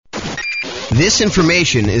This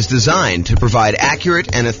information is designed to provide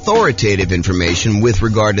accurate and authoritative information with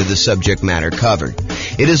regard to the subject matter covered.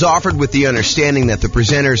 It is offered with the understanding that the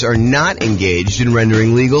presenters are not engaged in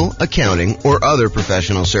rendering legal, accounting, or other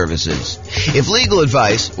professional services. If legal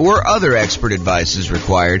advice or other expert advice is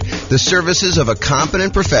required, the services of a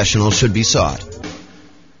competent professional should be sought.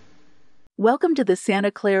 Welcome to the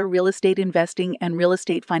Santa Clara Real Estate Investing and Real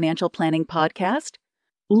Estate Financial Planning Podcast.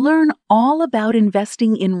 Learn all about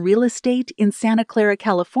investing in real estate in Santa Clara,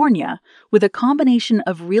 California, with a combination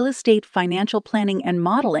of real estate financial planning and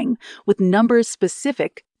modeling with numbers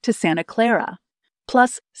specific to Santa Clara,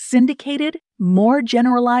 plus syndicated, more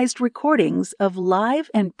generalized recordings of live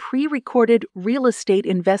and pre-recorded real estate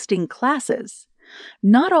investing classes,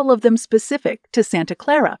 not all of them specific to Santa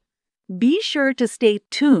Clara. Be sure to stay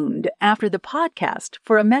tuned after the podcast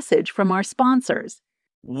for a message from our sponsors.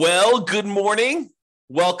 Well, good morning.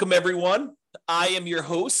 Welcome, everyone. I am your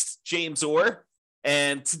host, James Orr,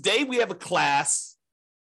 and today we have a class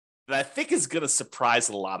that I think is going to surprise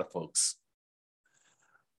a lot of folks.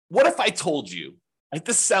 What if I told you,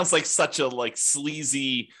 this sounds like such a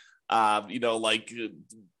sleazy,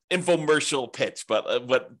 infomercial pitch,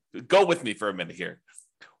 but go with me for a minute here.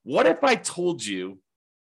 What if I told you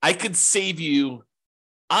I could save you,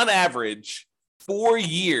 on average, 4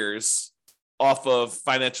 years off of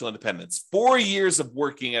financial independence, 4 years of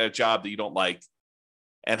working at a job that you don't like,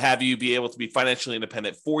 and have you be able to be financially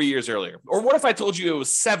independent 4 years earlier? Or what if I told you it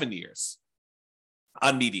was 7 years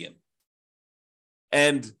on median?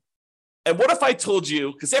 And what if I told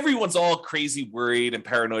you, because everyone's all crazy worried and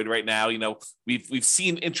paranoid right now, we've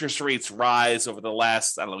seen interest rates rise over the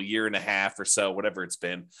last, year and a half or so, whatever it's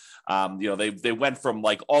been. They went from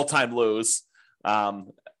all-time lows.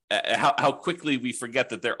 How quickly we forget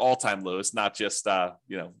that they're all-time lows, not just,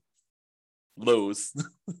 lows,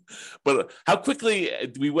 but how quickly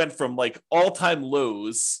we went from all-time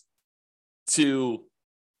lows to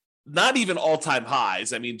not even all-time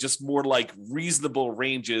highs. I mean, just more reasonable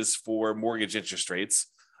ranges for mortgage interest rates,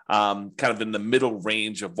 kind of in the middle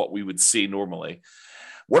range of what we would see normally.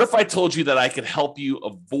 What if I told you that I could help you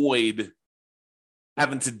avoid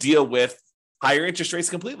having to deal with higher interest rates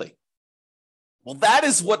completely? Well, that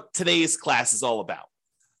is what today's class is all about.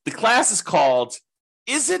 The class is called,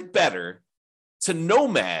 Is It Better to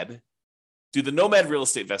Nomad, do the Nomad real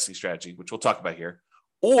estate investing strategy, which we'll talk about here,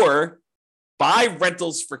 or buy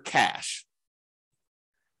rentals for cash?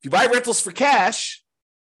 If you buy rentals for cash,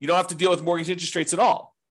 you don't have to deal with mortgage interest rates at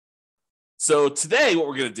all. So today, what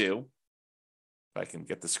we're going to do, if I can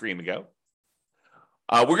get the screen to go,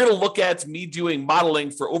 we're going to look at me doing modeling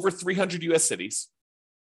for over 300 U.S. cities.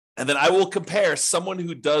 And then I will compare someone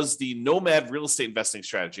who does the Nomad real estate investing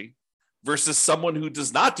strategy versus someone who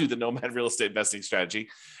does not do the Nomad real estate investing strategy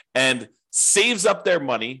and saves up their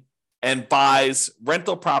money and buys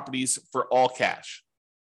rental properties for all cash.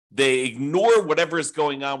 They ignore whatever is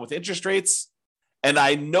going on with interest rates. And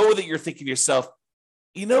I know that you're thinking to yourself,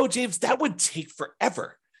 James, that would take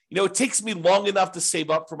forever. It takes me long enough to save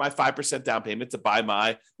up for my 5% down payment to buy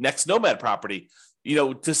my next Nomad property.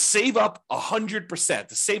 To save up 100%,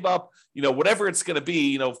 to save up, whatever it's going to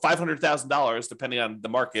be, $500,000, depending on the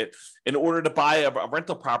market, in order to buy a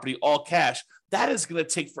rental property all cash, that is going to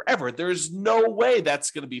take forever. There's no way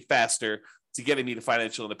that's going to be faster to getting me to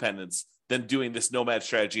financial independence than doing this Nomad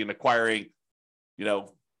strategy and acquiring, 10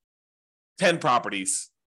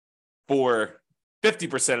 properties for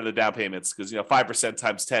 50% of the down payments, because, 5%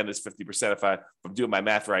 times 10 is 50% if I'm doing my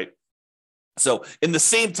math right. So in the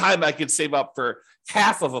same time I could save up for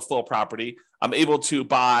half of a full property, I'm able to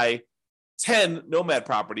buy 10 Nomad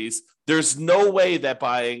properties. There's no way that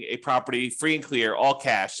buying a property free and clear, all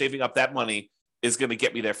cash, saving up that money is going to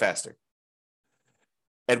get me there faster.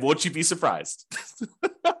 And won't you be surprised?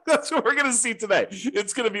 That's what we're going to see today.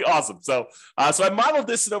 It's going to be awesome. So I modeled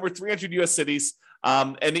this in over 300 U.S. cities.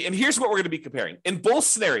 And here's what we're going to be comparing. In both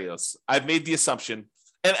scenarios, I've made the assumption,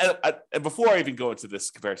 and before I even go into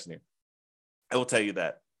this comparison here, I will tell you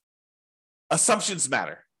that assumptions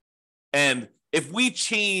matter. And if we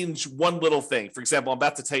change one little thing, for example, I'm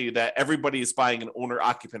about to tell you that everybody is buying an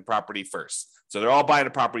owner-occupant property first. So they're all buying a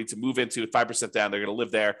property to move into 5% down. They're going to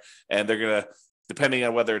live there, and they're going to, depending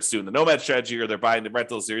on whether it's doing the Nomad strategy or they're buying the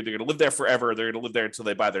rentals, they're either going to live there forever or they're going to live there until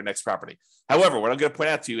they buy their next property. However, what I'm going to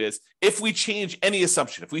point out to you is if we change any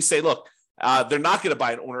assumption, if we say, look, they're not going to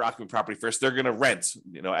buy an owner-occupant property first. They're going to rent,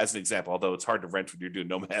 as an example, although it's hard to rent when you're doing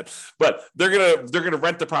Nomad, but they're going to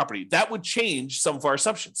rent the property. That would change some of our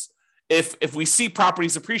assumptions. If we see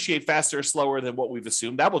properties appreciate faster or slower than what we've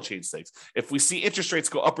assumed, that will change things. If we see interest rates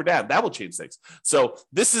go up or down, that will change things. So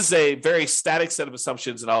this is a very static set of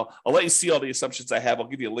assumptions, and I'll let you see all the assumptions I have. I'll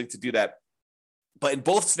give you a link to do that But in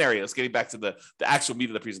both scenarios, getting back to the actual meat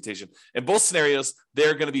of the presentation, in both scenarios,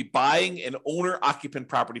 they're going to be buying an owner-occupant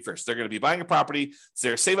property first. They're going to be buying a property, so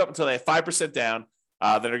they're save up until they have 5% down.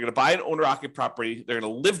 Then they're going to buy an owner-occupant property. They're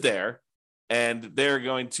going to live there, and they're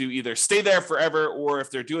going to either stay there forever, or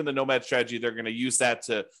if they're doing the Nomad strategy, they're going to use that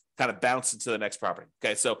to kind of bounce into the next property.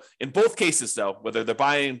 Okay, so in both cases, though, whether they're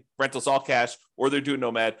buying rentals all cash or they're doing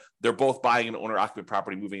Nomad, they're both buying an owner-occupant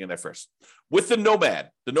property, moving in there first. With the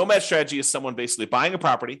Nomad strategy is someone basically buying a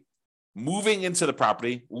property, moving into the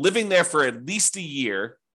property, living there for at least a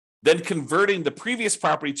year, then converting the previous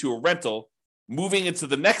property to a rental, moving into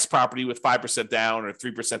the next property with 5% down or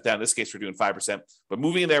 3% down. In this case, we're doing 5%, but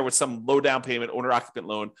moving in there with some low down payment, owner-occupant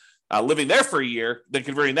loan, living there for a year, then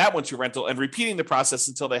converting that one to rental and repeating the process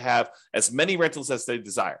until they have as many rentals as they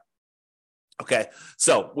desire. Okay,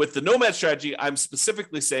 so with the Nomad strategy, I'm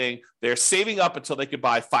specifically saying they're saving up until they could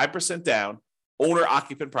buy 5% down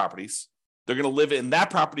owner-occupant properties. They're going to live in that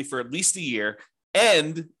property for at least a year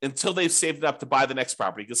and until they've saved up to buy the next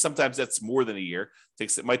property, because sometimes that's more than a year.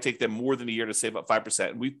 It might take them more than a year to save up 5%.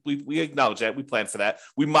 And we acknowledge that. We plan for that.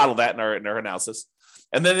 We model that in our analysis.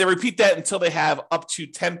 And then they repeat that until they have up to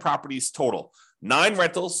 10 properties total, 9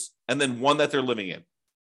 rentals, and then one that they're living in.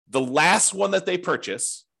 The last one that they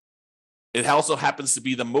purchase, it also happens to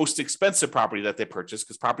be the most expensive property that they purchase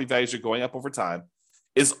because property values are going up over time,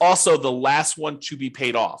 is also the last one to be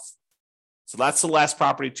paid off. So that's the last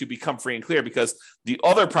property to become free and clear, because the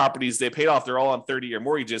other properties they paid off, they're all on 30-year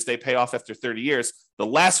mortgages. They pay off after 30 years. The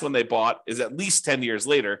last one they bought is at least 10 years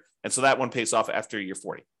later. And so that one pays off after year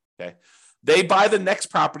 40. Okay. They buy the next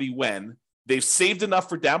property when they've saved enough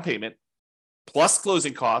for down payment, plus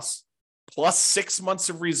closing costs, plus 6 months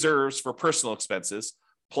of reserves for personal expenses,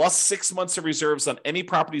 plus 6 months of reserves on any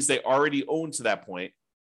properties they already own to that point,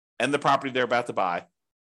 and the property they're about to buy.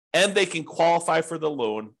 And they can qualify for the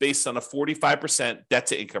loan based on a 45% debt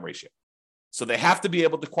to income ratio. So they have to be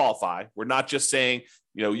able to qualify. We're not just saying,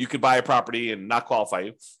 you could buy a property and not qualify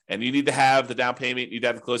you. And you need to have the down payment, you need to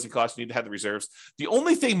have the closing costs, you need to have the reserves. The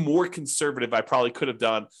only thing more conservative I probably could have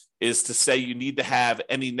done is to say you need to have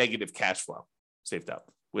any negative cash flow saved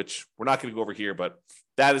up, which we're not going to go over here, but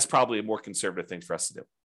that is probably a more conservative thing for us to do.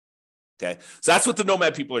 Okay. So that's what the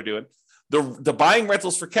Nomad people are doing. The buying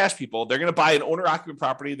rentals for cash people, they're going to buy an owner-occupant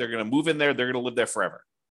property. They're going to move in there. They're going to live there forever.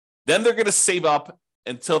 Then they're going to save up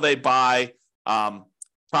until they buy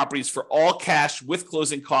properties for all cash with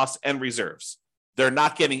closing costs and reserves. They're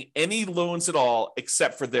not getting any loans at all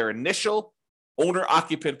except for their initial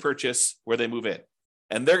owner-occupant purchase where they move in.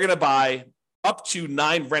 And they're going to buy up to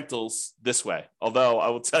 9 rentals this way. Although I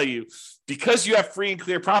will tell you, because you have free and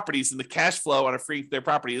clear properties and the cash flow on a free and clear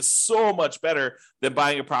property is so much better than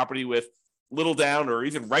buying a property with little down or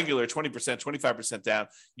even regular 20%, 25% down,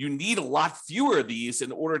 you need a lot fewer of these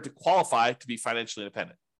in order to qualify to be financially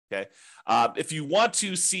independent. Okay. If you want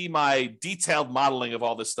to see my detailed modeling of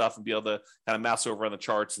all this stuff and be able to kind of mouse over on the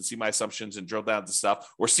charts and see my assumptions and drill down to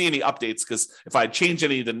stuff or see any updates, because if I change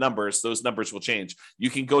any of the numbers, those numbers will change. You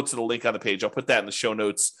can go to the link on the page. I'll put that in the show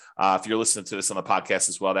notes if you're listening to this on the podcast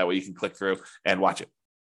as well. That way you can click through and watch it.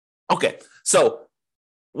 Okay. So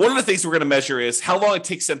one of the things we're going to measure is how long it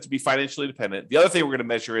takes them to be financially independent. The other thing we're going to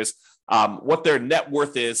measure is what their net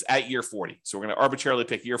worth is at year 40. So we're going to arbitrarily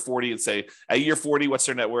pick year 40 and say at year 40, what's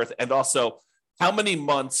their net worth? And also how many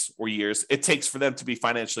months or years it takes for them to be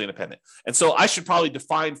financially independent. And so I should probably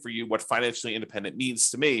define for you what financially independent means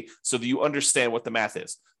to me so that you understand what the math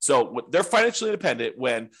is. So they're financially independent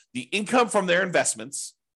when the income from their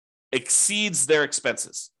investments exceeds their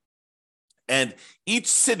expenses. And each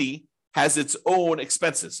city has its own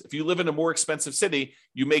expenses. If you live in a more expensive city,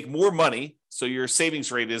 you make more money, so your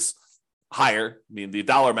savings rate is higher. I mean, the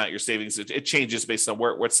dollar amount you're saving, it changes based on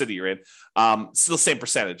what city you're in. Still the same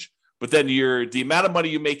percentage, but then the amount of money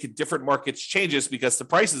you make in different markets changes because the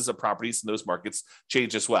prices of properties in those markets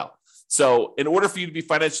change as well. So in order for you to be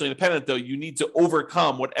financially independent, though, you need to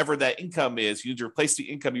overcome whatever that income is. You need to replace the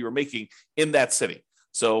income you were making in that city.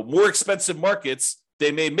 So more expensive markets,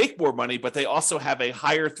 they may make more money, but they also have a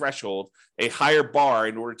higher threshold, a higher bar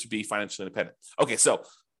in order to be financially independent. Okay, so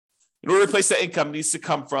in order to replace that income, it needs to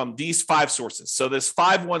come from these 5 sources. So there's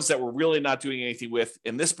 5 ones that we're really not doing anything with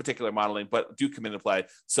in this particular modeling, but do come into play.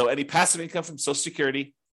 So any passive income from Social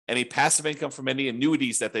Security, any passive income from any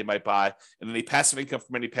annuities that they might buy, and any passive income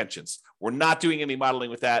from any pensions. We're not doing any modeling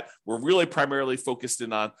with that. We're really primarily focused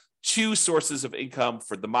in on 2 sources of income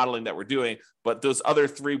for the modeling that we're doing, but those other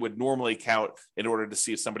 3 would normally count in order to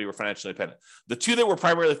see if somebody were financially independent. The 2 that we're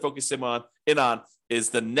primarily focusing on is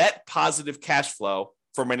the net positive cash flow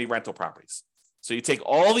from any rental properties. So you take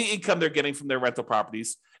all the income they're getting from their rental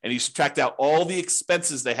properties and you subtract out all the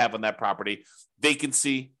expenses they have on that property,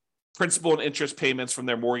 vacancy, principal and interest payments from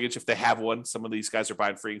their mortgage if they have one. Some of these guys are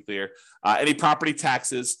buying free and clear. Any property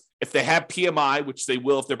taxes. If they have PMI, which they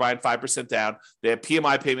will if they're buying 5% down, they have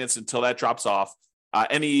PMI payments until that drops off.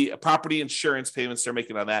 Any property insurance payments they're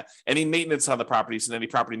making on that, any maintenance on the properties, and any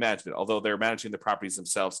property management, although they're managing the properties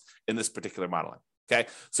themselves in this particular modeling. Okay,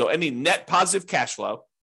 so any net positive cash flow,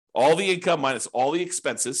 all the income minus all the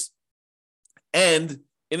expenses. And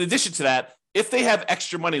in addition to that, if they have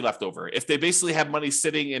extra money left over, if they basically have money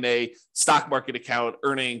sitting in a stock market account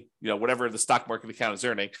earning, whatever the stock market account is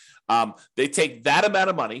earning, they take that amount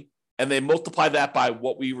of money and they multiply that by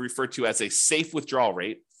what we refer to as a safe withdrawal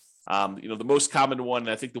rate. The most common one,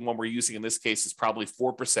 and I think the one we're using in this case is probably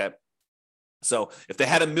 4%. So if they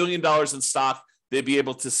had $1 million in stock, they'd be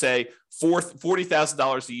able to say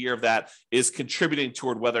 $40,000 a year of that is contributing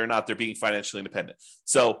toward whether or not they're being financially independent.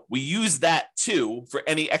 So we use that too for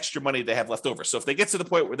any extra money they have left over. So if they get to the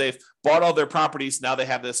point where they've bought all their properties, now they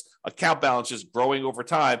have this account balance just growing over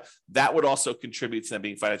time, that would also contribute to them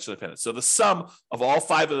being financially independent. So the sum of all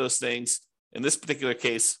 5 of those things, in this particular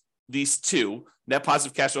case, these 2, net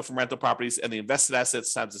positive cash flow from rental properties and the invested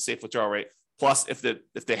assets times the safe withdrawal rate, plus if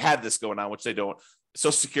they had this going on, which they don't,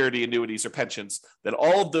 Social Security, annuities, or pensions, then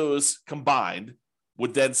all of those combined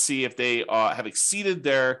would then see if they have exceeded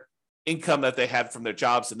their income that they had from their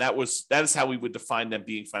jobs. And that is how we would define them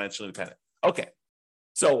being financially independent. Okay.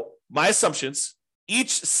 So my assumptions,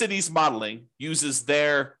 each city's modeling uses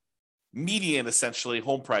their median, essentially,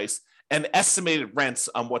 home price and estimated rents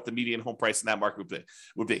on what the median home price in that market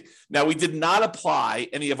would be. Now, we did not apply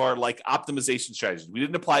any of our optimization strategies. We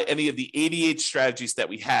didn't apply any of the 88 strategies that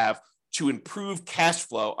we have to improve cash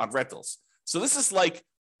flow on rentals. So this is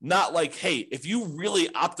not like, hey, if you really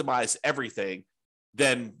optimize everything,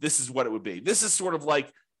 then this is what it would be. This is sort of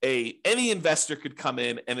like any investor could come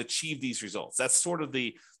in and achieve these results. That's sort of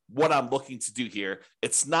what I'm looking to do here.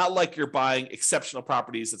 It's not like you're buying exceptional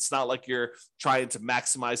properties. It's not like you're trying to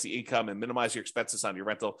maximize the income and minimize your expenses on your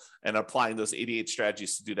rental and applying those 88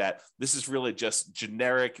 strategies to do that. This is really just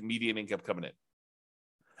generic median income coming in.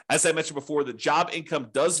 As I mentioned before, the job income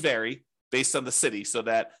does vary based on the city so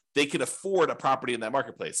that they can afford a property in that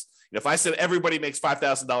marketplace. If I said everybody makes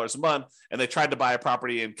 $5,000 a month and they tried to buy a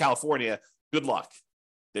property in California, good luck.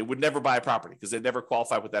 They would never buy a property because they never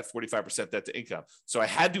qualify with that 45% debt to income. So I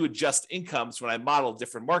had to adjust incomes when I modeled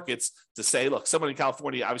different markets to say, look, someone in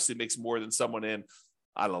California obviously makes more than someone in,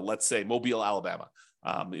 I don't know, let's say Mobile, Alabama,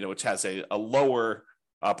 which has a lower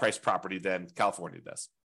price property than California does.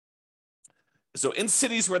 So in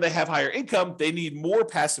cities where they have higher income, they need more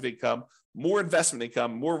passive income, more investment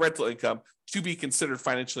income, more rental income to be considered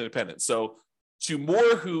financially independent. So to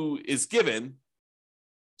more who is given,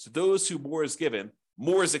 to those who more is given,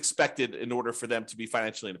 more is expected in order for them to be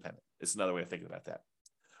financially independent. It's another way of thinking about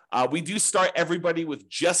that. We do start everybody with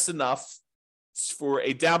just enough for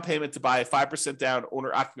a down payment to buy a 5% down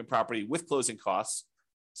owner-occupant property with closing costs.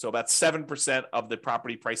 So about 7% of the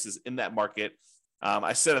property prices in that market.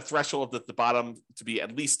 I set a threshold at the bottom to be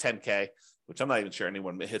at least 10K, which I'm not even sure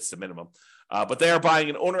anyone hits the minimum. But they are buying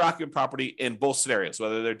an owner-occupant property in both scenarios,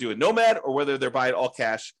 whether they're doing Nomad or whether they're buying all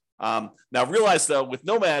cash. Now realize though, with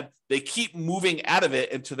Nomad, they keep moving out of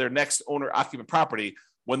it into their next owner-occupant property.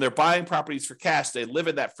 When they're buying properties for cash, they live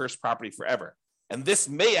in that first property forever. And this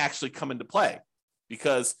may actually come into play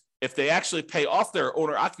because if they actually pay off their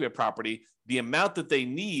owner-occupant property, the amount that they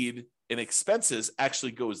need in expenses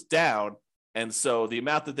actually goes down. And so the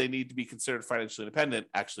amount that they need to be considered financially independent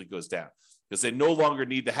actually goes down because they no longer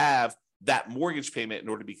need to have that mortgage payment in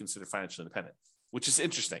order to be considered financially independent, which is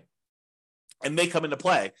interesting. And may come into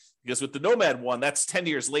play because with the Nomad one, that's 10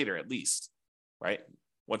 years later at least, right?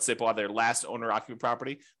 Once they bought their last owner-occupant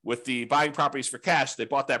property. With the buying properties for cash, they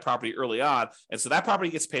bought that property early on, and so that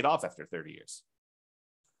property gets paid off after 30 years.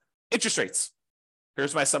 Interest rates.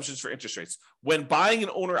 Here's my assumptions for interest rates. When buying an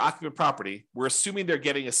owner-occupant property, we're assuming they're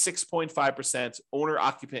getting a 6.5%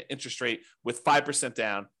 owner-occupant interest rate with 5%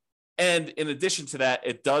 down. And in addition to that,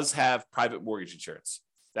 it does have private mortgage insurance.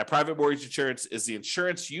 That private mortgage insurance is the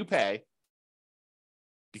insurance you pay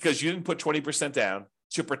because you didn't put 20% down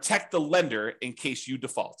to protect the lender in case you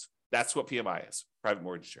default. That's what PMI is, private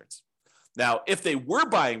mortgage insurance. Now, if they were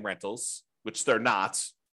buying rentals, which they're not,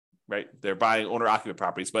 right? They're buying owner-occupant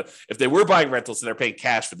properties, but if they were buying rentals and they're paying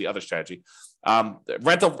cash for the other strategy, the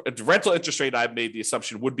rental interest rate I've made the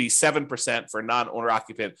assumption would be 7% for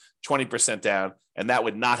non-owner-occupant, 20% down, and that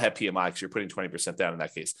would not have PMI because you're putting 20% down in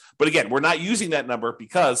that case. But again, we're not using that number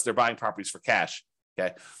because they're buying properties for cash.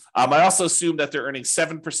 Okay. I also assume that they're earning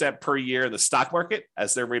 7% per year in the stock market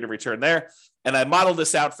as their rate of return there. And I modeled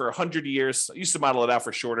this out for 100 years. I used to model it out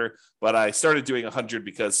for shorter, but I started doing 100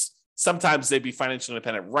 because sometimes they'd be financially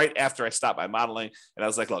independent right after I stopped my modeling. And I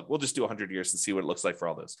was like, look, we'll just do 100 years and see what it looks like for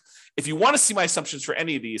all those. If you want to see my assumptions for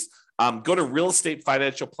any of these, go to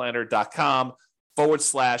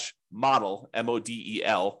realestatefinancialplanner.com/model,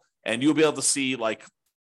 MODEL, and you'll be able to see like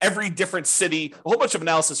every different city, a whole bunch of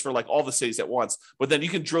analysis for like all the cities at once, but then you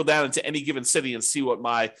can drill down into any given city and see what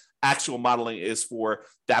my actual modeling is for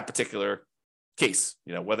that particular case,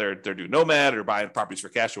 whether they're doing Nomad or buying properties for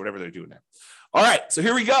cash or whatever they're doing there. All right, so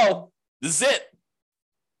here we go. This is it.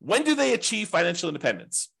 When do they achieve financial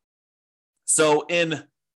independence? So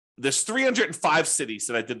there's 305 cities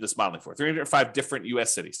that I did this modeling for, 305 different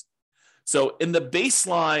US cities. So in the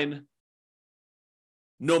baseline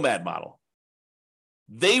Nomad model,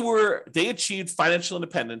 they achieved financial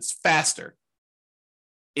independence faster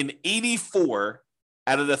in 84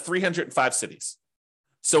 out of the 305 cities.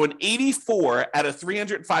 So in 84 out of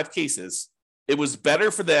 305 cases, it was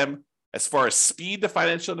better for them as far as speed to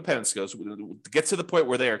financial independence goes, to get to the point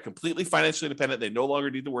where they are completely financially independent. They no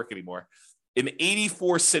longer need to work anymore. In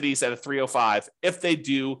 84 cities out of 305, if they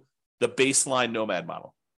do the baseline Nomad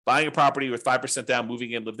model, buying a property with 5% down,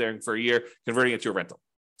 moving in, live there for a year, converting it to a rental.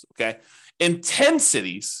 Okay. In 10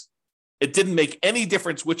 cities, it didn't make any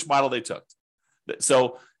difference which model they took.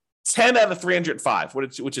 So 10 out of 305,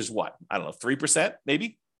 which is what? I don't know, 3%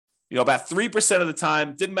 maybe? About 3% of the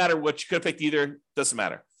time, didn't matter what, you could have picked either, doesn't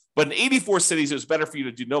matter. But in 84 cities, it was better for you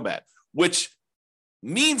to do Nomad, which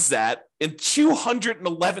means that in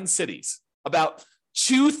 211 cities, about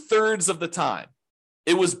 2/3 of the time,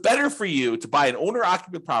 it was better for you to buy an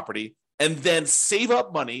owner-occupant property and then save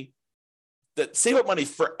up money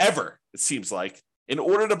forever, it seems like, in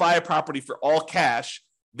order to buy a property for all cash,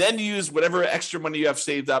 then use whatever extra money you have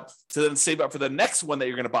saved up to then save up for the next one that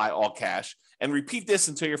you're going to buy all cash, and repeat this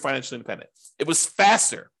until you're financially independent. It was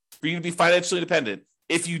faster for you to be financially independent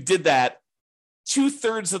if you did that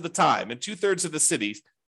 2/3 of the time in 2/3 of the cities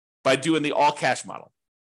by doing the all cash model.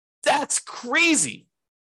 That's crazy,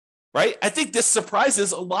 right? I think this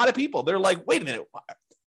surprises a lot of people. They're like, wait a minute,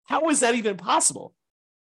 how is that even possible?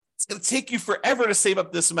 It's going to take you forever to save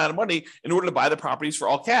up this amount of money in order to buy the properties for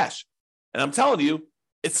all cash. And I'm telling you,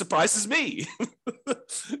 it surprises me.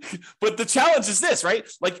 But the challenge is this, right?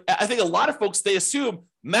 Like, I think a lot of folks, they assume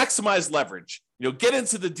maximize leverage, get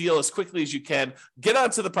into the deal as quickly as you can, get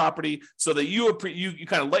onto the property so that you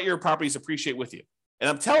kind of let your properties appreciate with you. And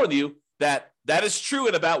I'm telling you that is true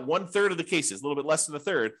in about 1/3 of the cases, a little bit less than a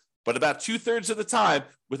third, but about 2/3 of the time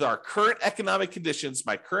with our current economic conditions,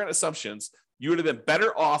 my current assumptions, you would have been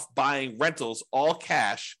better off buying rentals all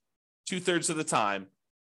cash 2/3 of the time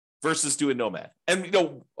versus doing Nomad.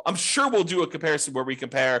 And, I'm sure we'll do a comparison where we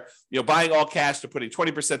compare, buying all cash to putting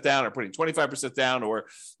 20% down or putting 25% down, or,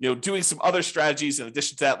 doing some other strategies in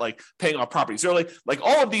addition to that, like paying off properties early. Like,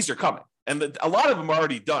 all of these are coming. And a lot of them are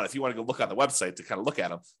already done if you want to go look on the website to kind of look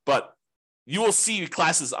at them. But you will see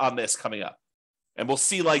classes on this coming up. And we'll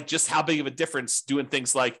see like just how big of a difference doing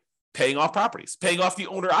things like paying off properties, paying off the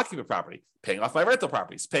owner-occupant property, paying off my rental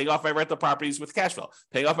properties, paying off my rental properties with cash flow,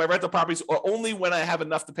 paying off my rental properties, or only when I have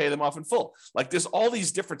enough to pay them off in full. Like, there's all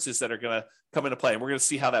these differences that are going to come into play, and we're going to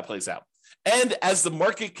see how that plays out. And as the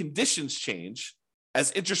market conditions change,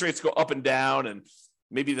 as interest rates go up and down, and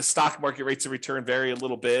maybe the stock market rates of return vary a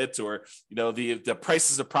little bit, or the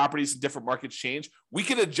prices of properties in different markets change, we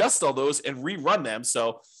can adjust all those and rerun them.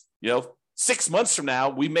 So 6 months from now,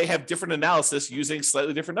 we may have different analysis using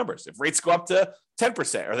slightly different numbers. If rates go up to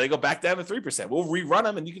 10% or they go back down to 3%, we'll rerun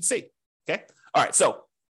them and you can see. Okay. All right. So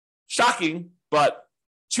shocking, but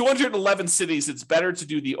 211 cities, it's better to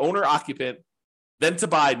do the owner occupant than to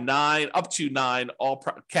buy up to nine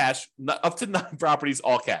properties,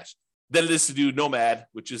 all cash, than it is to do Nomad,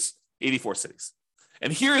 which is 84 cities.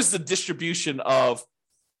 And here's the distribution of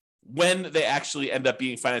when they actually end up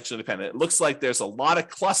being financially independent. It looks like there's a lot of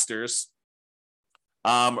clusters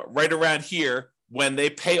right around here when they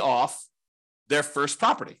pay off their first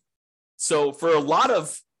property. So for a lot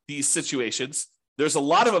of these situations, there's a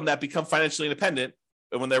lot of them that become financially independent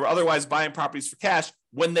when they were otherwise buying properties for cash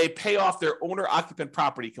when they pay off their owner-occupant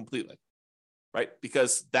property completely, right?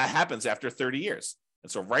 Because that happens after 30 years.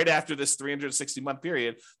 And so right after this 360-month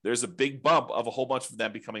period, there's a big bump of a whole bunch of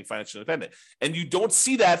them becoming financially independent. And you don't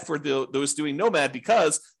see that for those doing Nomad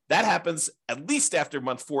because that happens at least after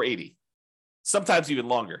month 480, sometimes even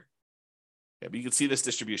longer. Okay, but you can see this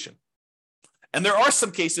distribution. And there are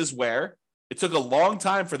some cases where it took a long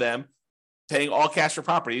time for them paying all cash for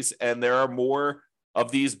properties, and there are more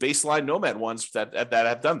of these baseline Nomad ones that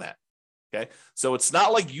have done that. Okay. So it's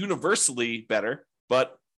not like universally better,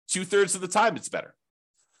 but 2/3 of the time it's better.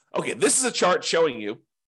 Okay. This is a chart showing you.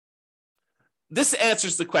 This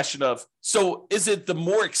answers the question of, so is it the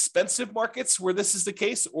more expensive markets where this is the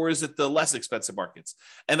case, or is it the less expensive markets?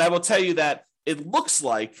 And I will tell you that it looks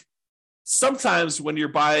like sometimes when you're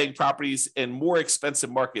buying properties in more expensive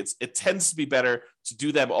markets, it tends to be better to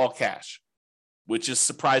do them all cash, which is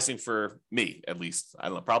surprising for me, at least. I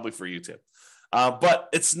don't know, probably for you too. But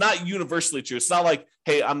it's not universally true. It's not like,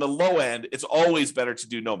 hey, on the low end, it's always better to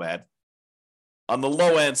do Nomad. On the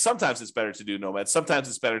low end, sometimes it's better to do Nomad. Sometimes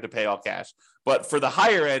it's better to pay all cash. But for the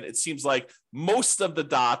higher end, it seems like most of the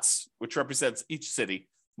dots, which represents each city,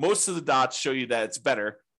 most of the dots show you that it's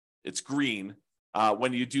better. It's green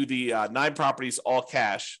when you do the 9 properties all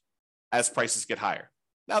cash as prices get higher.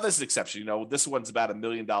 Now, this is an exception. This one's about $1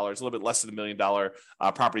 million, a little bit less than $1 million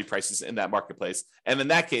property prices in that marketplace. And in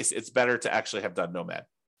that case, it's better to actually have done Nomad.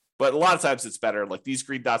 But a lot of times it's better. Like these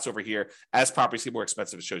green dots over here, as properties get more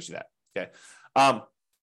expensive, it shows you that. Okay.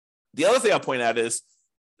 The other thing I'll point out is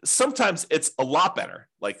sometimes it's a lot better.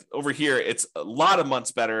 Like over here, it's a lot of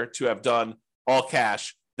months better to have done all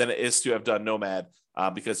cash than it is to have done Nomad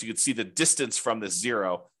because you can see the distance from this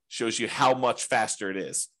 0 shows you how much faster it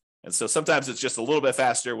is. And so sometimes it's just a little bit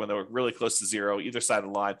faster when they're really close to 0, either side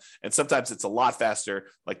of the line. And sometimes it's a lot faster.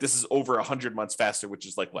 Like this is over 100 months faster, which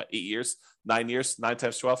is like what, 8 years, 9 years, 9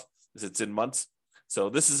 times 12, because it's in months. So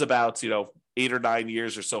this is about, 8 or 9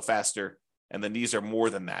 years or so faster. And then these are more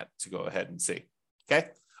than that to go ahead and see. Okay.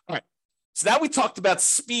 All right. So now we talked about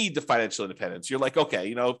speed to financial independence. You're like,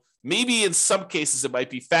 okay, maybe in some cases it might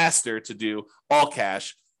be faster to do all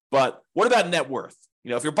cash, but what about net worth?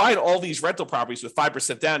 If you're buying all these rental properties with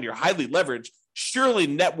 5% down, you're highly leveraged. Surely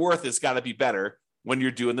net worth has got to be better when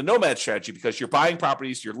you're doing the Nomad strategy because you're buying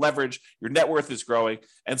properties, your leverage, your net worth is growing.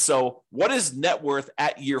 And so what is net worth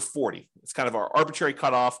at year 40? It's kind of our arbitrary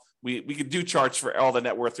cutoff. We could do charts for all the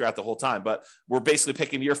net worth throughout the whole time, but we're basically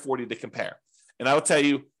picking year 40 to compare. And I will tell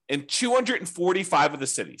you, in 245 of the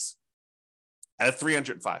cities, out of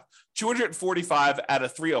 305, 245 out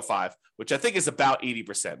of 305, which I think is about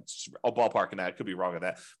 80%. I'll ballpark in that. I could be wrong on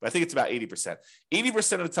that, but I think it's about 80%.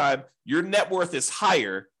 80% of the time, your net worth is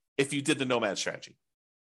higher if you did the Nomad strategy.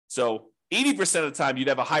 So 80% of the time, you'd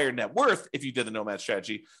have a higher net worth if you did the Nomad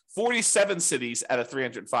strategy. 47 cities out of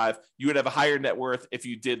 305, you would have a higher net worth if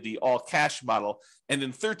you did the all cash model. And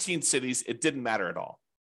in 13 cities, it didn't matter at all.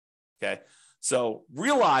 Okay. So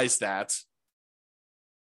realize that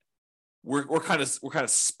we're kind of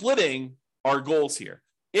splitting our goals here.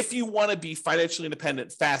 If you want to be financially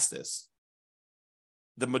independent fastest,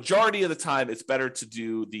 the majority of the time, it's better to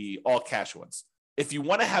do the all cash ones. If you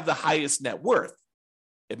want to have the highest net worth,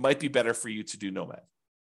 it might be better for you to do Nomad.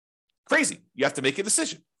 Crazy. You have to make a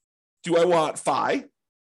decision. Do I want FI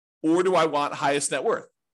or do I want highest net worth?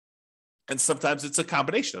 And sometimes it's a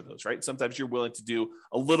combination of those, right? Sometimes you're willing to do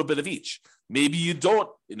a little bit of each. Maybe you don't,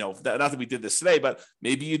 not that we did this today, but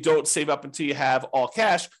maybe you don't save up until you have all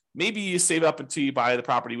cash. Maybe you save up until you buy the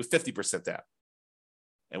property with 50% down.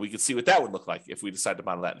 And we can see what that would look like if we decide to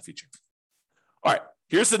model that in the future. All right,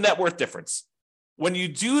 here's the net worth difference. When you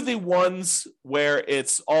do the ones where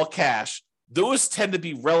it's all cash, those tend to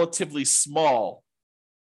be relatively small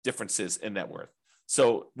differences in net worth.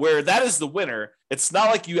 So where that is the winner, it's not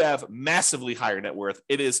like you have massively higher net worth.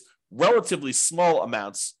 It is relatively small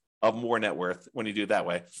amounts of more net worth when you do it that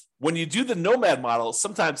way. When you do the Nomad model,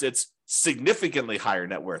 sometimes it's significantly higher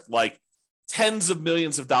net worth, like tens of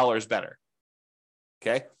millions of dollars better.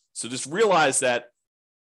 Okay. So just realize that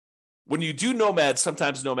when you do Nomad,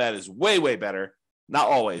 sometimes Nomad is way, way better. Not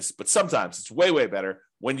always, but sometimes it's way, way better.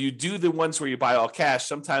 When you do the ones where you buy all cash,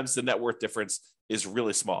 sometimes the net worth difference is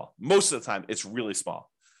really small. Most of the time, it's really small.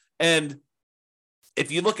 And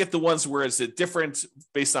if you look at the ones where it's different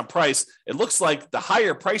based on price, it looks like the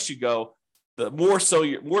higher price you go, the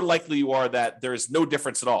more likely you are that there is no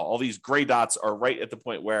difference at all. All these gray dots are right at the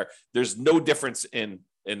point where there's no difference in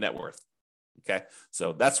net worth. Okay,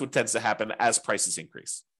 so that's what tends to happen as prices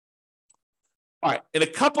increase. All right, in a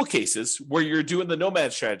couple cases where you're doing the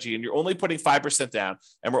Nomad strategy and you're only putting 5% down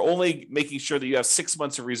and we're only making sure that you have 6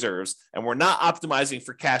 months of reserves and we're not optimizing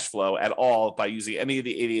for cash flow at all by using any of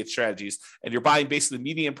the 88 strategies, and you're buying basically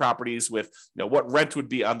median properties with what rent would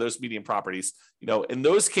be on those median properties, in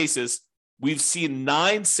those cases, we've seen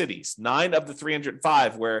 9 cities, 9 of the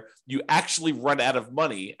 305, where you actually run out of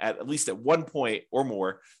money at least at one point or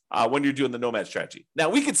more when you're doing the Nomad strategy. Now,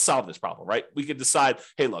 we could solve this problem, right? We could decide,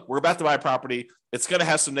 hey, look, we're about to buy a property. It's going to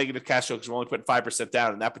have some negative cash flow because we're only putting 5%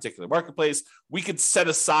 down in that particular marketplace. We could set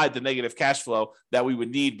aside the negative cash flow that we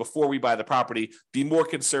would need before we buy the property, be more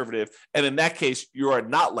conservative. And in that case, you are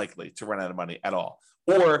not likely to run out of money at all.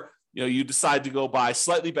 Or you decide to go buy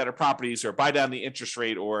slightly better properties or buy down the interest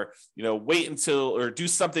rate or, wait until or do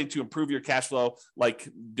something to improve your cash flow, like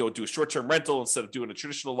do a short-term rental instead of doing a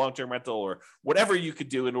traditional long-term rental or whatever you could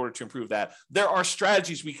do in order to improve that. There are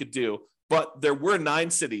strategies we could do, but there were 9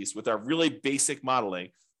 cities with our really basic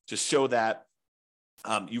modeling to show that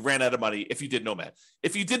you ran out of money if you did Nomad.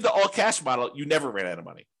 If you did the all cash model, you never ran out of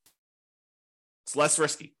money. It's less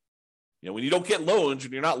risky. When you don't get loans,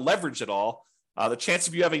 when you're not leveraged at all, the chance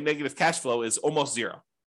of you having negative cash flow is almost zero.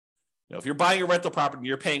 If you're buying a rental property and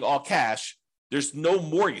you're paying all cash, there's no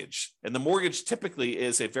mortgage. And the mortgage typically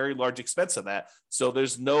is a very large expense on that. So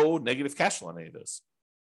there's no negative cash flow on any of those.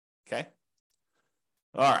 Okay.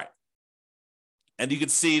 All right. And you can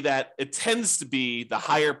see that it tends to be the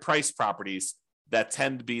higher price properties that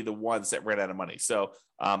tend to be the ones that ran out of money. So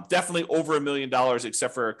definitely over $1 million,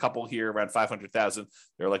 except for a couple here around 500,000.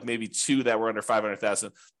 There are like maybe 2 that were under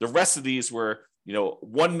 500,000. The rest of these were,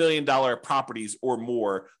 $1 million properties or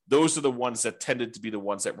more. Those are the ones that tended to be the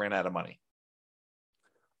ones that ran out of money.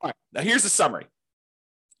 All right, now here's the summary.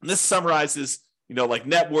 And this summarizes, like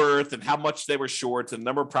net worth and how much they were short and the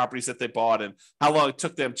number of properties that they bought and how long it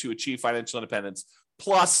took them to achieve financial independence,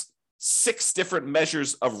 plus 6 different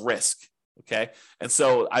measures of risk. Okay. And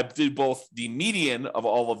so I did both the median of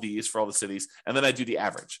all of these for all the cities, and then I do the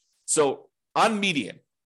average. So on median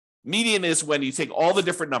is when you take all the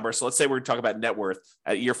different numbers. So let's say we're talking about net worth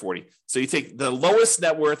at year 40. So you take the lowest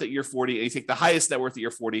net worth at year 40 and you take the highest net worth at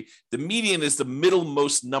year 40. The median is the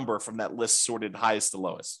middlemost number from that list sorted highest to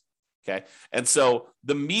lowest. Okay. And so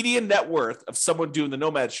the median net worth of someone doing the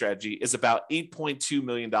Nomad strategy is about $8.2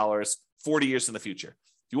 million 40 years in the future.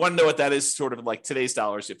 If you want to know what that is, sort of like today's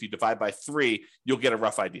dollars, if you divide by 3, you'll get a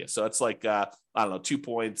rough idea. So it's like, 2.6,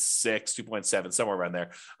 2.7, somewhere around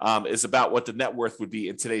there, is about what the net worth would be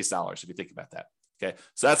in today's dollars, if you think about that. Okay.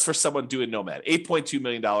 So that's for someone doing Nomad. $8.2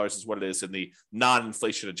 million is what it is in the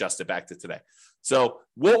non-inflation adjusted back to today. So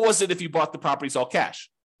what was it if you bought the properties all cash?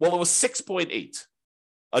 Well, it was 6.8,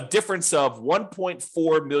 a difference of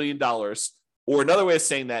 $1.4 million. Or another way of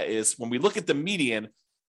saying that is when we look at the median,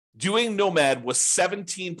 doing Nomad was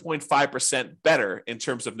 17.5% better in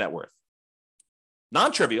terms of net worth.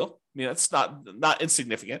 Non-trivial. I mean, that's not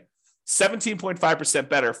insignificant. 17.5%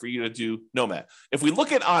 better for you to do Nomad. If we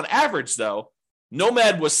look at on average, though,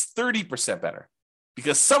 Nomad was 30% better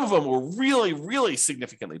because some of them were really, really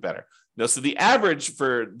significantly better. So the average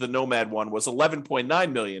for the Nomad one was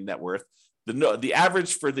 11.9 million net worth. The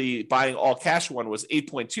average for the buying all cash one was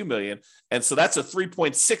 8.2 million. And so that's a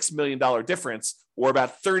 $3.6 million difference, or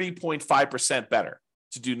about 30.5% better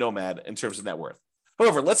to do Nomad in terms of net worth.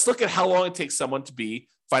 However, let's look at how long it takes someone to be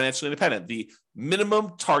financially independent, the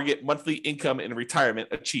minimum target monthly income in retirement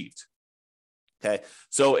achieved. Okay.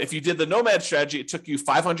 So if you did the Nomad strategy, it took you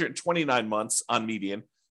 529 months on median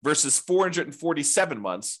versus 447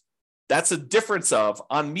 months. That's a difference of,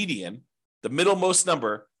 on median, the middlemost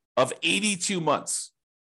number of 82 months.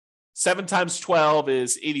 7 times 12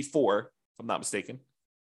 is 84, if I'm not mistaken.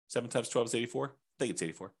 7 times 12 is 84. I think it's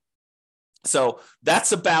 84. So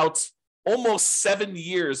that's about almost 7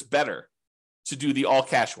 years better to do the all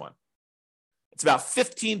cash one. It's about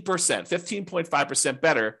 15%, 15.5%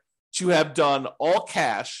 better to have done all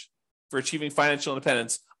cash for achieving financial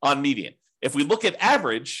independence on median. If we look at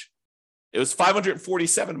average, it was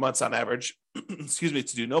 547 months on average,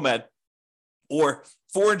 to do Nomad, or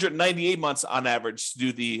 498 months on average to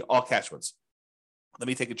do the all cash ones. Let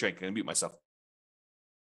me take a drink and mute myself.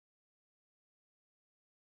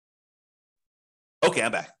 Okay,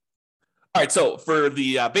 I'm back. All right, so for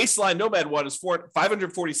the baseline Nomad one is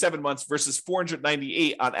 547 months versus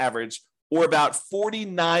 498 on average, or about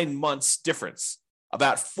 49 months difference.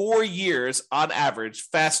 About 4 years on average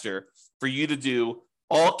faster for you to do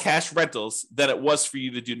all cash rentals than it was for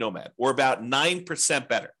you to do Nomad, or about 9%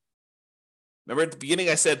 better. Remember at the beginning,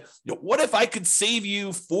 I said, what if I could save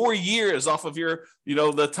you 4 years off of your,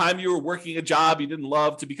 the time you were working a job you didn't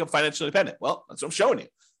love to become financially independent? Well, that's what I'm showing you.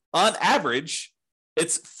 On average,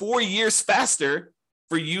 it's 4 years faster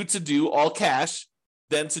for you to do all cash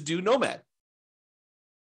than to do Nomad.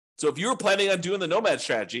 So if you were planning on doing the Nomad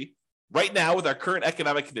strategy right now with our current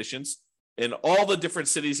economic conditions in all the different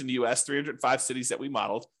cities in the U.S., 305 cities that we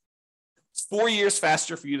modeled, it's 4 years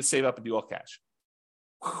faster for you to save up and do all cash.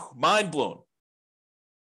 Mind blown.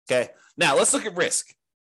 Okay. Now let's look at risk.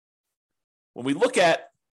 When we look at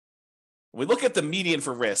the median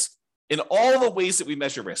for risk, in all the ways that we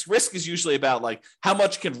measure risk is usually about like how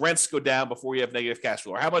much can rents go down before you have negative cash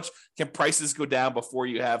flow, or how much can prices go down before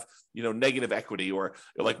you have negative equity, or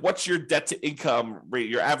like what's your debt to income rate,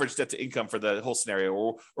 your average debt to income for the whole scenario,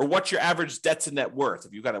 or what's your average debt to net worth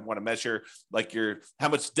if you kind of want to measure like how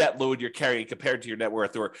much debt load you're carrying compared to your net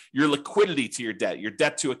worth, or your liquidity to your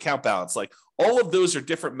debt to account balance. Like all of those are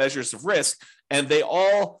different measures of risk, and a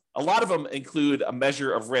lot of them include a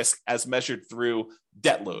measure of risk as measured through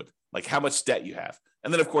debt load, like how much debt you have.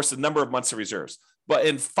 And then, of course, the number of months of reserves. But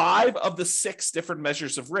in 5 of the 6 different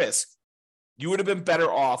measures of risk, you would have been better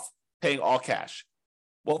off paying all cash.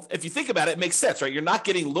 Well, if you think about it, it makes sense, right? You're not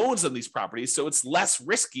getting loans on these properties, so it's less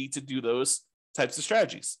risky to do those types of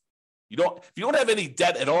strategies. If you don't have any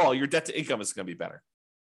debt at all, your debt to income is going to be better,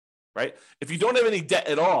 right? If you don't have any debt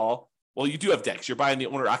at all, well, you do have debt because you're buying the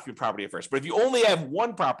owner-occupant property at first. But if you only have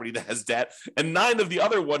one property that has debt and 9 of the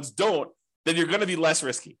other ones don't, then you're going to be less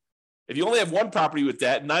risky. If you only have one property with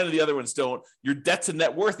debt, 9 of the other ones don't, your debt to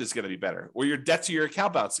net worth is going to be better, or your debt to your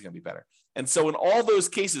account balance is going to be better. And so in all those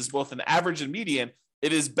cases, both an average and median,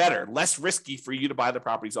 it is better, less risky for you to buy the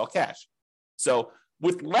properties all cash. So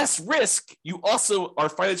with less risk, you also are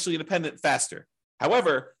financially independent faster.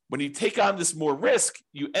 However, when you take on this more risk,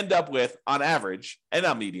 you end up with, on average and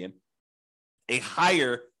on median, a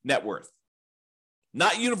higher net worth.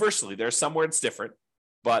 Not universally, there's somewhere it's different,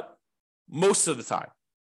 but most of the time.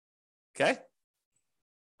 Okay?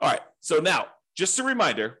 All right. So now, just a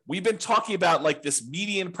reminder, we've been talking about like this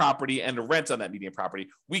median property and the rent on that median property.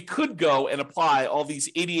 We could go and apply all these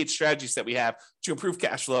 88 strategies that we have to improve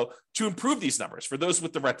cash flow, to improve these numbers for those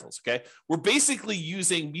with the rentals. Okay? We're basically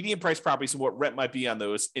using median price properties and what rent might be on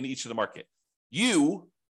those in each of the market. You,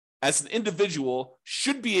 as an individual,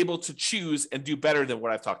 should be able to choose and do better than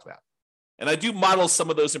what I've talked about. And I do model some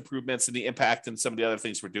of those improvements and the impact and some of the other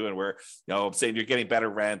things we're doing where, I'm saying you're getting better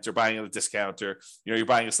rent or buying at a discount, or, you're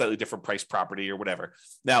buying a slightly different price property or whatever.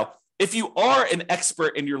 Now, if you are an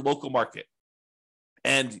expert in your local market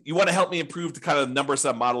and you want to help me improve the kind of numbers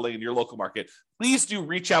I'm modeling in your local market, please do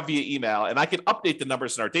reach out via email and I can update the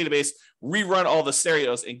numbers in our database, rerun all the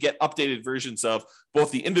scenarios, and get updated versions of both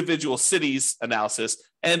the individual cities analysis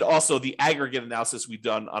and also the aggregate analysis we've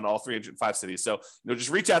done on all 305 cities. So,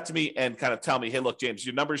 just reach out to me and kind of tell me, hey, look, James,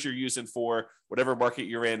 your numbers you're using for whatever market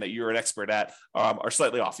you're in that you're an expert at are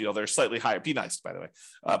slightly off. They're slightly higher. Be nice, by the way.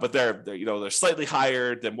 But they're slightly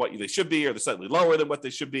higher than what they should be, or they're slightly lower than what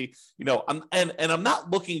they should be. I'm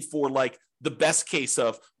not looking for like the best case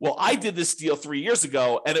of, well, I did this deal 3 years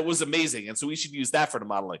ago and it was amazing, and so we should use that for the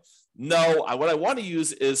modeling. No, what I want to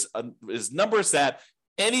use is numbers that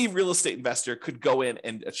any real estate investor could go in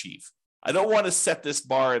and achieve. I don't want to set this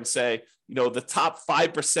bar and say, the top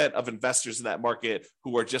 5% of investors in that market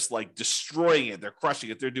who are just like destroying it, they're crushing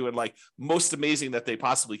it, they're doing like most amazing that they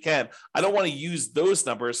possibly can. I don't want to use those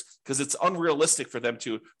numbers because it's unrealistic for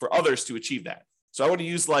others to achieve that. So I want to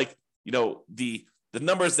use like, the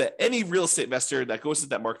numbers that any real estate investor that goes into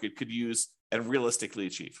that market could use and realistically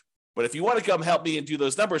achieve. But if you want to come help me and do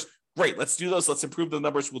those numbers, great, let's do those. Let's improve the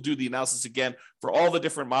numbers. We'll do the analysis again for all the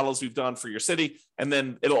different models we've done for your city. And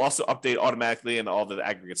then it'll also update automatically and all the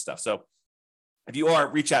aggregate stuff. So if you are,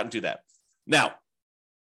 reach out and do that. Now,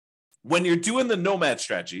 when you're doing the Nomad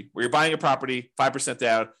strategy, where you're buying a property, 5%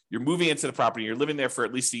 down, you're moving into the property, you're living there for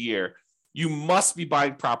at least a year, you must be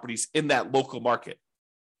buying properties in that local market.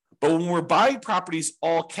 But when we're buying properties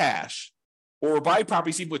all cash, or we're buying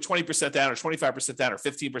properties even with 20% down or 25% down or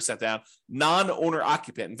 15% down, non-owner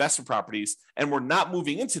occupant investment properties, and we're not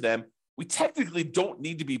moving into them, we technically don't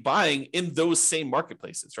need to be buying in those same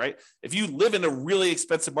marketplaces, right? If you live in a really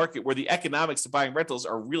expensive market where the economics of buying rentals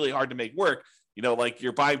are really hard to make work, like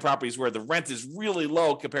you're buying properties where the rent is really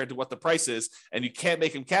low compared to what the price is, and you can't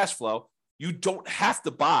make them cash flow, you don't have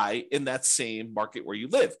to buy in that same market where you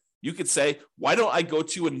live. You could say, why don't I go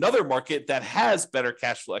to another market that has better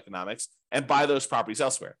cash flow economics and buy those properties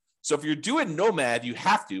elsewhere? So if you're doing Nomad, you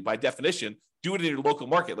have to, by definition, do it in your local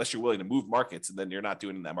market, unless you're willing to move markets, and then you're not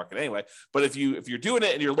doing it in that market anyway. But if you're doing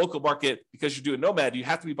it in your local market because you're doing Nomad, you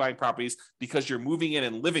have to be buying properties because you're moving in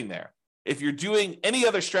and living there. If you're doing any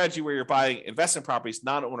other strategy where you're buying investment properties,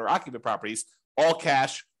 non-owner occupant properties, all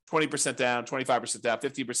cash, 20% down, 25% down,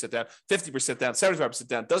 15% down, 50% down, 75%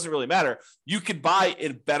 down, doesn't really matter. You can buy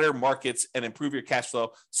in better markets and improve your cash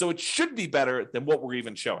flow. So it should be better than what we're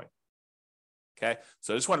even showing. Okay.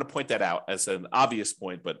 So I just wanted to point that out as an obvious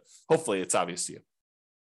point, but hopefully it's obvious to you.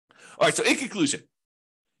 All right. So in conclusion,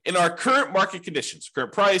 in our current market conditions,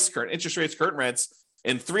 current price, current interest rates, current rents,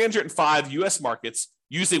 in 305 US markets,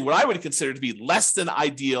 using what I would consider to be less than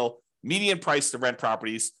ideal median price to rent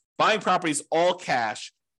properties, buying properties all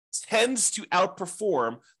cash, tends to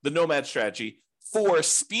outperform the Nomad strategy for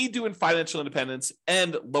speed to financial independence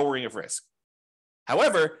and lowering of risk.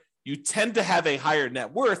 However, you tend to have a higher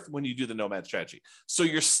net worth when you do the Nomad strategy. So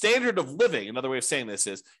your standard of living, another way of saying this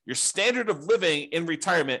is your standard of living in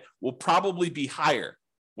retirement will probably be higher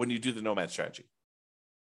when you do the Nomad strategy.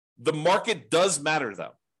 The market does matter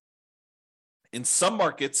though. In some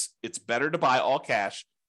markets, it's better to buy all cash,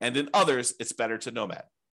 and in others, it's better to Nomad.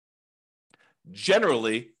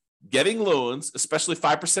 Generally, getting loans, especially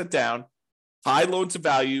 5% down, high loan to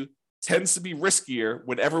value, tends to be riskier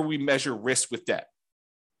whenever we measure risk with debt.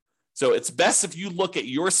 So it's best if you look at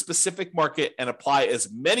your specific market and apply as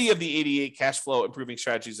many of the 88 cash flow improving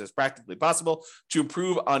strategies as practically possible to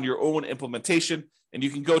improve on your own implementation. And you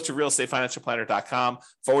can go to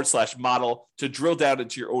realestateFinancialPlanner.com/model to drill down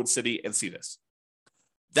into your own city and see this.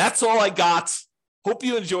 That's all I got. Hope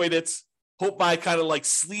you enjoyed it. Hope my kind of like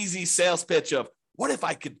sleazy sales pitch of what if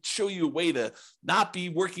I could show you a way to not be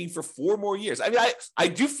working for 4 more years? I mean, I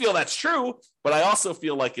do feel that's true, but I also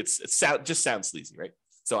feel like it just sounds sleazy, right?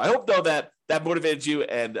 So I hope, though, that motivated you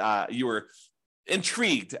and you were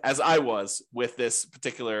intrigued, as I was, with this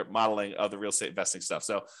particular modeling of the real estate investing stuff.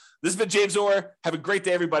 So this has been James Orr. Have a great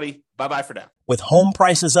day, everybody. Bye-bye for now. With home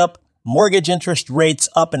prices up, mortgage interest rates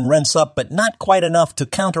up and rents up, but not quite enough to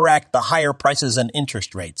counteract the higher prices and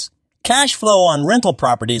interest rates. Cash flow on rental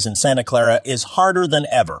properties in Santa Clara is harder than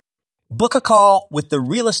ever. Book a call with the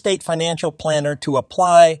Real Estate Financial Planner to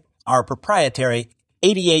apply our proprietary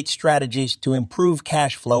 88 strategies to improve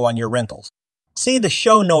cash flow on your rentals. See the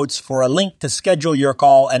show notes for a link to schedule your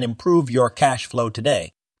call and improve your cash flow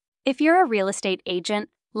today. If you're a real estate agent,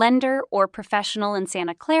 lender, or professional in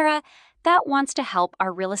Santa Clara that wants to help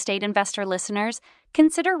our real estate investor listeners,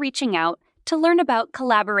 consider reaching out to learn about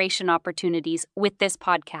collaboration opportunities with this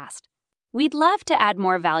podcast. We'd love to add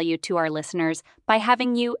more value to our listeners by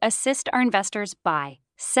having you assist our investors buy,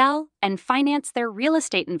 sell, and finance their real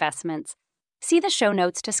estate investments. See the show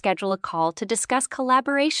notes to schedule a call to discuss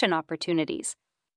collaboration opportunities.